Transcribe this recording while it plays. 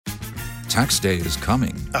Tax day is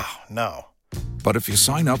coming. Oh, no. But if you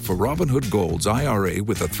sign up for Robinhood Gold's IRA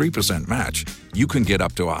with a 3% match, you can get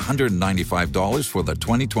up to $195 for the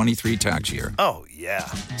 2023 tax year. Oh, yeah.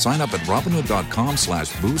 Sign up at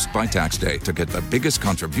Robinhood.com/boost by tax day to get the biggest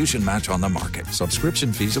contribution match on the market.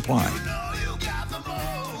 Subscription fees apply.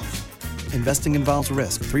 Investing involves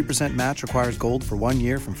risk. 3% match requires gold for 1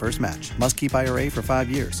 year from first match. Must keep IRA for 5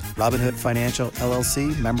 years. Robinhood Financial,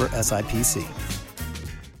 LLC, member SIPC.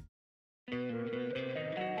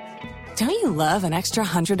 Don't you love an extra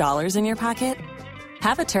 $100 in your pocket?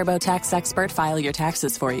 Have a TurboTax expert file your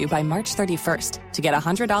taxes for you by March 31st to get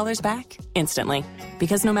 $100 back instantly.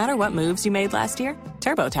 Because no matter what moves you made last year,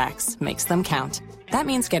 TurboTax makes them count. That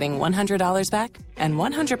means getting $100 back and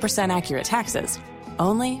 100% accurate taxes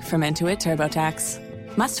only from Intuit TurboTax.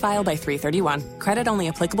 Must file by 3/31. Credit only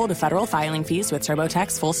applicable to federal filing fees with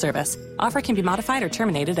TurboTax full service. Offer can be modified or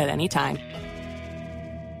terminated at any time.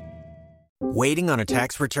 Waiting on a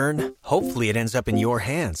tax return? Hopefully it ends up in your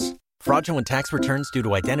hands. Fraudulent tax returns due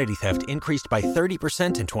to identity theft increased by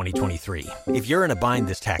 30% in 2023. If you're in a bind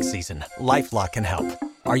this tax season, LifeLock can help.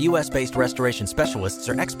 Our U.S.-based restoration specialists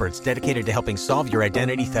are experts dedicated to helping solve your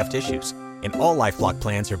identity theft issues. And all LifeLock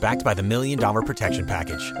plans are backed by the $1 Million Protection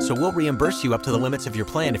Package. So we'll reimburse you up to the limits of your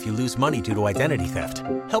plan if you lose money due to identity theft.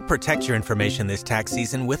 Help protect your information this tax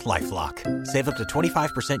season with LifeLock. Save up to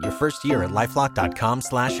 25% your first year at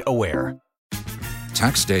LifeLock.com/aware.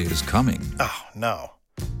 Tax day is coming. Oh, no.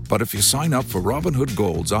 But if you sign up for Robinhood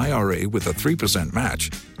Gold's IRA with a 3% match,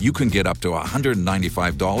 you can get up to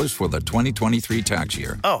 $195 for the 2023 tax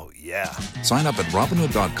year. Oh, yeah. Sign up at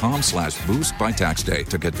Robinhood.com/boost by tax day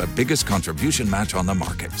to get the biggest contribution match on the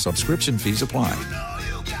market. Subscription fees apply.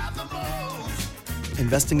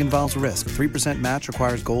 Investing involves risk. 3% match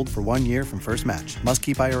requires gold for 1 year from first match. Must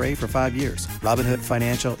keep IRA for 5 years. Robinhood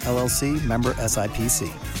Financial, LLC, member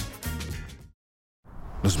SIPC.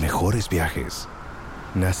 Los mejores viajes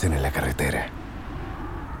nacen en la carretera,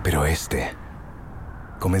 pero este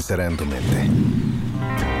comenzará en tu mente.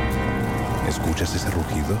 ¿Escuchas ese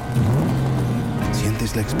rugido?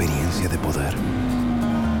 ¿Sientes la experiencia de poder?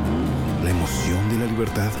 ¿La emoción de la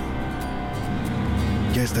libertad?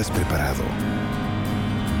 Ya estás preparado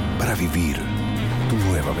para vivir tu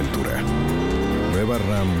nueva aventura. Nueva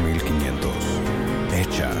Ram 1500,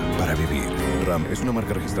 hecha para vivir. Ram es una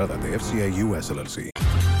marca registrada de FCA-US LLC.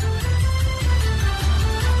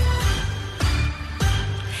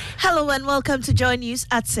 Hello and welcome to Joy News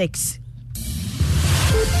at 6.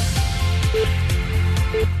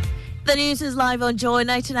 The news is live on Joy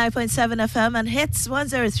 99.7 FM and Hits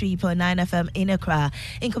 103.9 FM in Accra.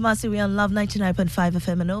 In Kumasi, we are on Love 99.5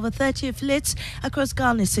 FM and over 30 affiliates across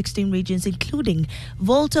Ghana's 16 regions, including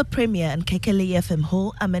Volta Premier and Kekele FM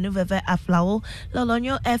Ho, Amenuveve Aflao,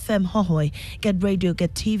 Lolonyo FM Hohoi. Get radio,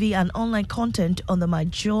 get TV and online content on the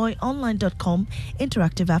myjoyonline.com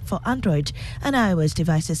interactive app for Android and iOS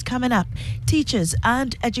devices. Coming up, Teachers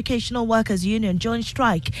and Educational Workers Union join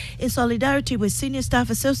strike in solidarity with Senior Staff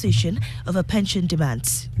Association over pension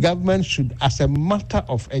demands. Government should, as a matter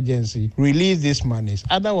of urgency, release these monies.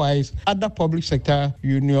 Otherwise, other public sector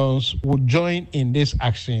unions will join in this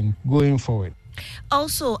action going forward.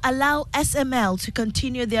 Also, allow SML to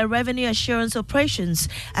continue their revenue assurance operations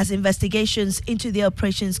as investigations into their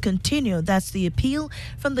operations continue. That's the appeal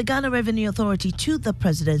from the Ghana Revenue Authority to the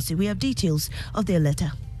presidency. We have details of their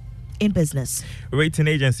letter. In business. Rating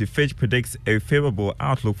agency Fitch predicts a favorable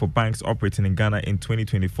outlook for banks operating in Ghana in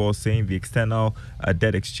 2024, saying the external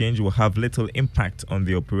debt exchange will have little impact on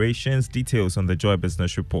the operations. Details on the Joy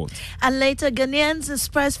Business Report. And later, Ghanaians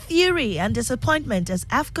express fury and disappointment as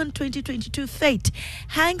AFCON 2022 fate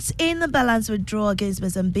hangs in the balance with draw against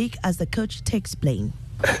Mozambique as the coach takes blame.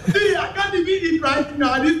 See, I can't even eat right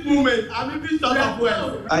now at this moment. I'm even short of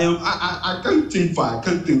well. I can't think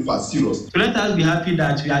for serious. So let us be happy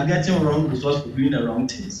that we are getting wrong results for doing the wrong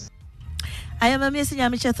things. I am Amicia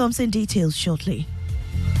Nyamicha Thompson. Details shortly.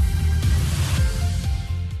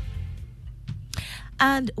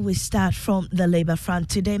 And we start from the Labour front.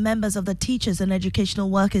 Today, members of the Teachers and Educational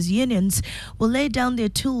Workers Unions will lay down their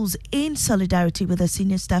tools in solidarity with the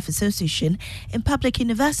Senior Staff Association in public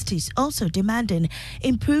universities, also demanding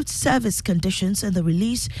improved service conditions and the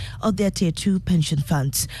release of their Tier 2 pension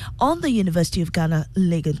funds. On the University of Ghana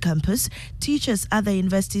Legon campus, teachers at the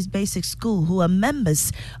university's basic school who are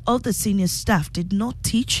members of the senior staff did not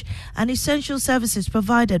teach, and essential services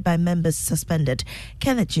provided by members suspended.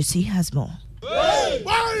 Kenneth Jussi has more.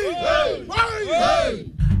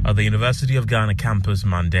 At the University of Ghana campus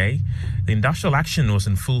Monday, the industrial action was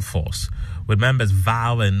in full force, with members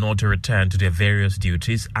vowing not to return to their various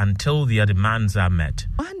duties until their demands are met.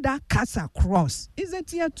 When that cuts across, is a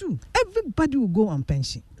tier 2. Everybody will go on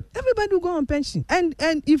pension. Everybody will go on pension. And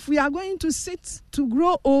if we are going to sit to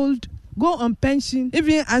grow old, go on pension,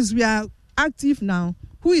 even as we are active now,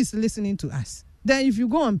 who is listening to us? Then if you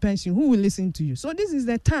go on pension, who will listen to you? So this is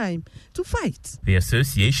the time to fight. The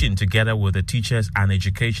association, together with the Teachers and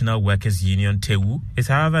Educational Workers Union, TEWU, is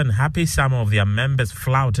however unhappy some of their members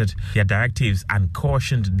flouted their directives and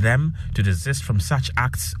cautioned them to desist from such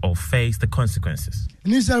acts or face the consequences.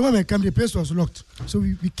 Initially, when we came, the place was locked. So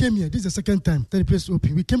we came here. This is the second time that the place is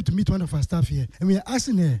open. We came to meet one of our staff here. And we are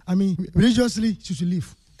asking her, religiously, she should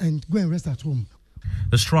leave and go and rest at home.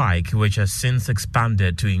 The strike, which has since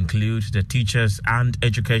expanded to include the Teachers and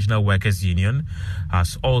Educational Workers Union,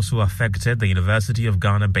 has also affected the University of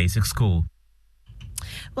Ghana Basic School.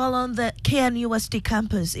 Well, on the KNUST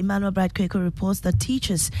campus, Emmanuel Bright Kweko reports that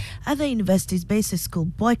teachers at the university's basic school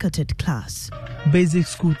boycotted class. Basic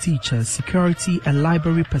school teachers, security and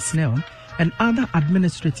library personnel and other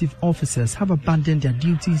administrative officers have abandoned their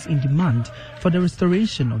duties in demand for the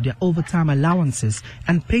restoration of their overtime allowances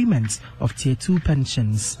and payments of Tier 2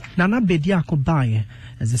 pensions. Nana Bediako Baye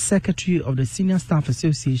is the secretary of the Senior Staff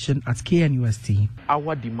Association at KNUST.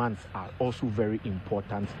 Our demands are also very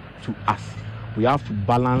important to us. We have to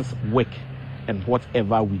balance work and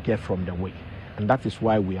whatever we get from the work, and that is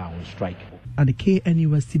why we are on strike. At the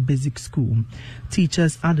KNUST Basic School,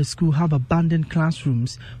 teachers at the school have abandoned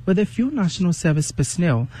classrooms with a few national service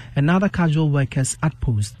personnel and other casual workers at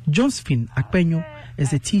post. Josephine Akpenyo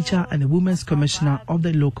is a teacher and a women's commissioner of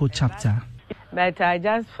the local chapter. But I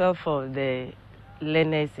just felt for the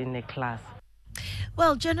learners in the class.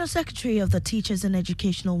 Well, General Secretary of the Teachers and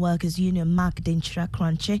Educational Workers Union, Mark Denchira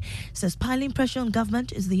Kranche, says piling pressure on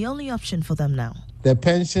government is the only option for them now. The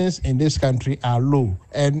pensions in this country are low,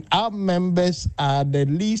 and our members are the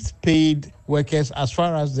least paid workers as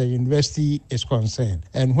far as the university is concerned.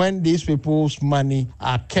 And when these people's money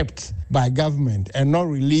are kept by government and not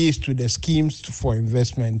released to the schemes for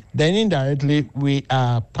investment, then indirectly we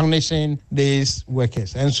are punishing these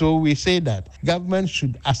workers. And so we say that government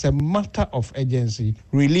should, as a matter of urgency,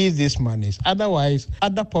 release these monies. Otherwise,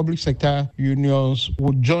 other public sector unions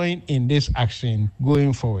would join in this action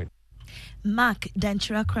going forward. Mark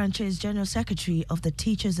Denchira Kranche is General Secretary of the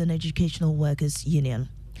Teachers and Educational Workers Union.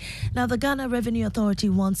 Now, the Ghana Revenue Authority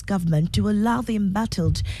wants government to allow the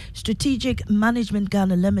embattled Strategic Management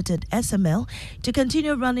Ghana Limited (SML) to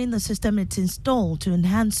continue running the system it's installed to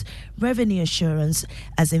enhance revenue assurance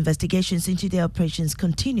as investigations into their operations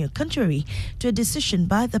continue, contrary to a decision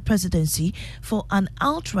by the presidency for an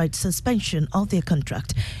outright suspension of their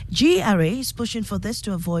contract. GRA is pushing for this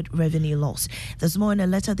to avoid revenue loss. There's more in a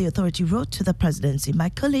letter the authority wrote to the presidency. My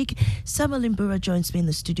colleague Samuel Imbura joins me in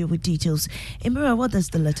the studio with details. Imbura, what does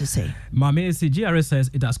the letter to say? Mame, GRA says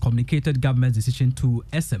it has communicated government's decision to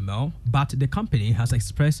SML, but the company has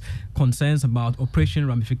expressed concerns about operation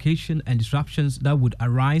ramification and disruptions that would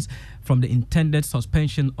arise from the intended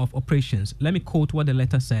suspension of operations. Let me quote what the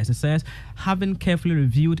letter says. It says, having carefully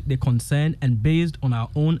reviewed the concern and based on our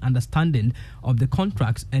own understanding of the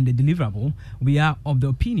contracts and the deliverable, we are of the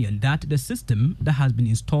opinion that the system that has been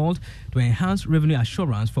installed to enhance revenue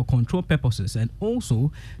assurance for control purposes and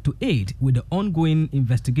also to aid with the ongoing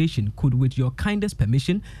investigation could, with your kindest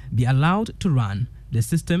permission, be allowed to run. The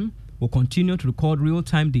system will continue to record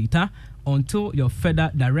real-time data until your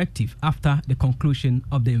further directive after the conclusion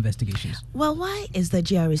of the investigations. Well, why is the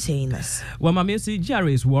GRA saying this? Well, Mamesi,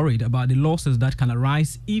 GRA is worried about the losses that can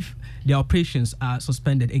arise if the operations are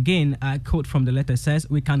suspended. Again, a quote from the letter says,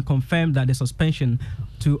 we can confirm that the suspension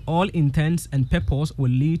to all intents and purpose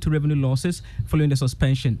will lead to revenue losses following the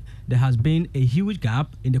suspension. There has been a huge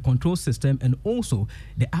gap in the control system and also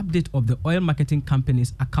the update of the oil marketing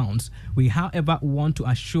company's accounts. We, however, want to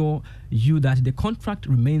assure you that the contract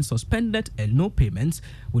remains suspended and no payments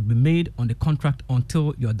would be made on the contract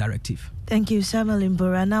until your directive. Thank you, Samuel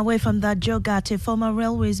Imbura. Now, away from that, Joe Gate, former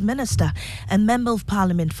Railways Minister and Member of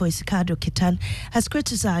Parliament for Isikado Kitan, has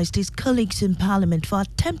criticized his colleagues in Parliament for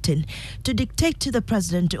attempting to dictate to the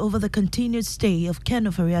President over the continued stay of Ken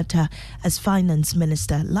Ofori-Atta as Finance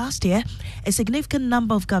Minister. Last year, a significant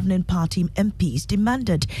number of governing party MPs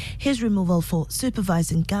demanded his removal for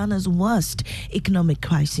supervising Ghana's worst economic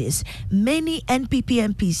crisis. Many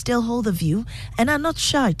NPP MPs still hold the view and are not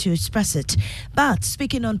shy to express it. But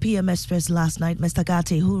speaking on PM Express last night, Mr.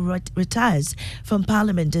 Gate, who retires from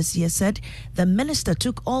Parliament this year, said the minister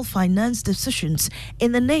took all finance decisions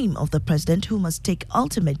in the name of the President, who must take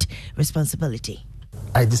ultimate responsibility.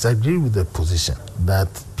 I disagree with the position that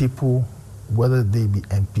people, whether they be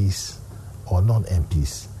MPs or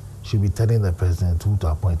non-MPs, should be telling the president who to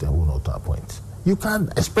appoint and who not to appoint. You can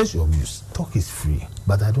express your views. Talk is free.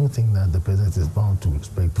 But I don't think that the president is bound to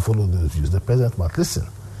follow those views. The president must listen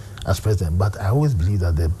as president. But I always believe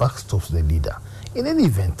that the buck stops the leader. In any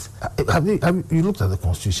event, have you looked at the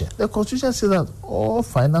Constitution? The Constitution says that all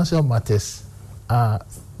financial matters are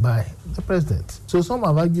by the president. So some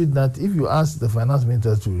have argued that if you ask the finance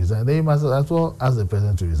minister to resign, then you must as well ask the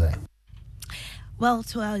president to resign. Well,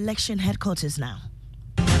 to our election headquarters now.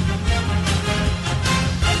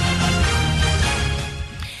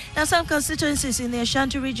 Now, some constituencies in the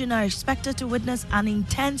Ashanti region are expected to witness an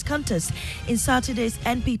intense contest in Saturday's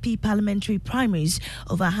NPP parliamentary primaries.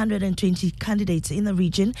 Over 120 candidates in the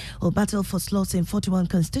region will battle for slots in 41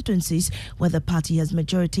 constituencies where the party has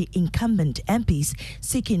majority incumbent MPs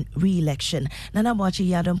seeking re-election. Nana Boakye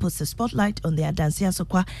Yadon puts the spotlight on the Adansi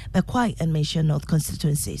Asokwa, Bekwai and Meisha North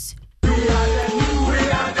constituencies.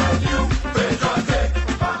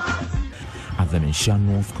 At the Meisha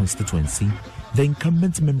North constituency, the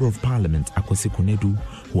incumbent Member of Parliament, Akwesi Konedu,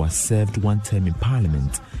 who has served one term in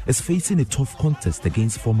Parliament, is facing a tough contest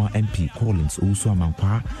against former MP Collins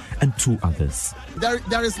Owusu-Amankwa and two others.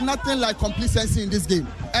 There is nothing like complacency in this game.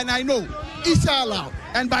 And I know, inshallah,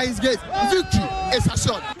 and by his grace, victory is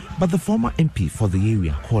assured. But the former MP for the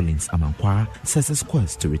area, Collins Amankwa, says his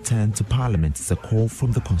quest to return to Parliament is a call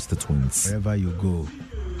from the constituents. Wherever you go,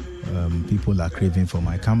 people are craving for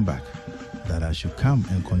my comeback, that I should come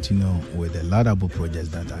and continue with the laudable projects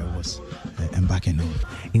that I was embarking on.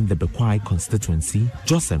 In the Bekwai constituency,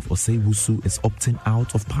 Joseph Osei-Wusu is opting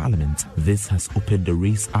out of Parliament. This has opened the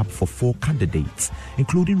race up for 4 candidates,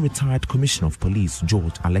 including retired Commissioner of Police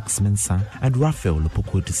George Alex Mensah and Raphael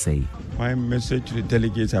Lopoko-Dusay. My message to the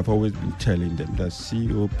delegates, I've always been telling them that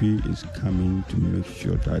COP is coming to make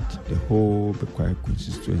sure that the whole Bekwai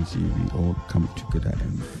constituency, we all come together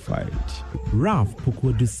and fight. Raph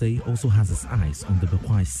Poko-Dusay also has his eyes on the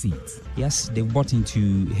Bekwai seat. Yes, they've bought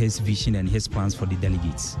into his vision and his plans for the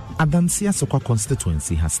delegates. Adansi Asokwa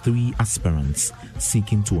constituency has 3 aspirants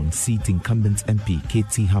seeking to unseat incumbent MP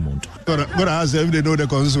KT Hammond. Go to ask them if they know the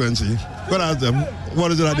constituency. Go to ask them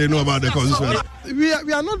what is it that they know about the constituency. We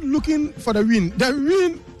are not looking for the win. The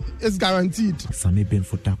win is guaranteed. Sami Ben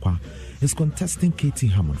Fotakwa is contesting KT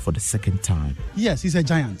Hammond for the second time. Yes, he's a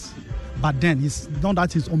giant, but then he's not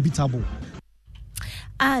that he's unbeatable.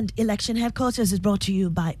 And election headquarters is brought to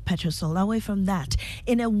you by Petrosol. Away from that,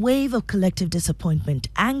 in a wave of collective disappointment,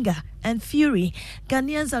 anger and fury,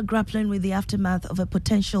 Ghanaians are grappling with the aftermath of a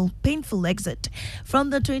potential painful exit from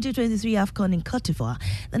the 2023 AFCON in Cote d'Ivoire.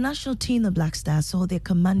 The national team, the Black Stars, saw their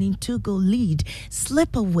commanding 2-goal lead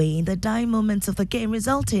slip away in the dying moments of the game,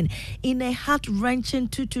 resulting in a heart-wrenching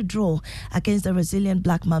 2-2 draw against the resilient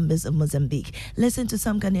Black Mambas of Mozambique. Listen to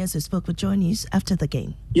some Ghanaians who spoke with Joy News after the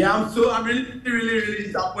game. Yeah, I'm really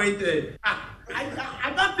disappointed. I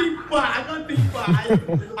can't think far.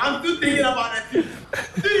 I'm still thinking about it.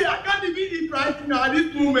 See, I can't even eat right now at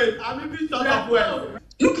this moment. I'm even shut up well.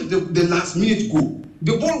 Look at the last minute goal.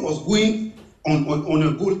 The ball was going on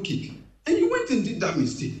a goal kick. And you went and did that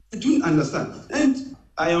mistake. I don't understand. And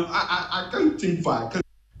I can't think far.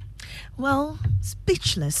 Well,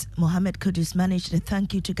 speechless, Mohamed Kudus managed a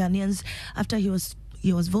thank you to Ghanaians after he was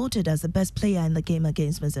voted as the best player in the game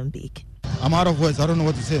against Mozambique. I'm out of words. I don't know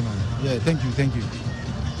what to say, man. Yeah, thank you.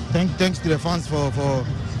 Thanks to the fans for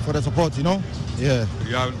the support, you know. Yeah.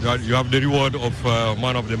 You have the reward of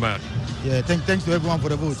man of the match. Yeah, thanks to everyone for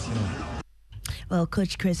the votes, you know. Well,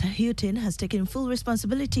 Coach Chris Houghton has taken full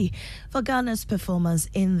responsibility for Ghana's performance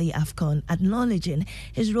in the AFCON, acknowledging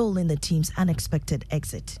his role in the team's unexpected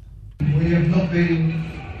exit. We have not been.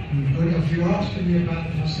 If you're asking me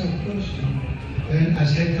about myself personally, then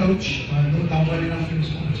as head coach, I've not done well enough in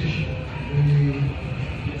this competition. We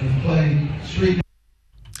have played 3.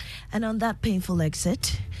 And on that painful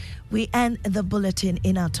exit, we end the bulletin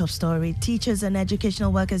in our top story. Teachers and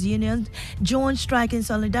Educational Workers Union joined strike in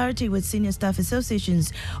solidarity with senior staff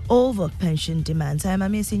associations over pension demands. I'm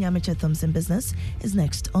Amir Sinyamicha. Thompson Business is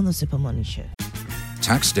next on the Super Morning Show.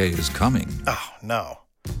 Tax day is coming. Oh, no.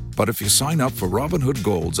 But if you sign up for Robinhood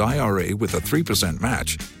Gold's IRA with a 3%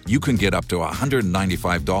 match, you can get up to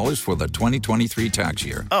 $195 for the 2023 tax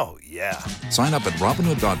year. Oh, yeah. Sign up at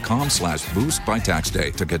Robinhood.com/boost by tax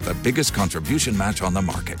day to get the biggest contribution match on the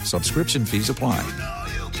market. Subscription fees apply.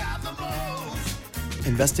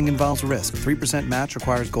 Investing involves risk. 3% match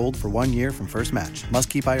requires gold for 1 year from first match. Must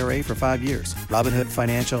keep IRA for 5 years. Robinhood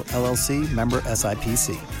Financial, LLC, member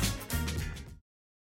SIPC.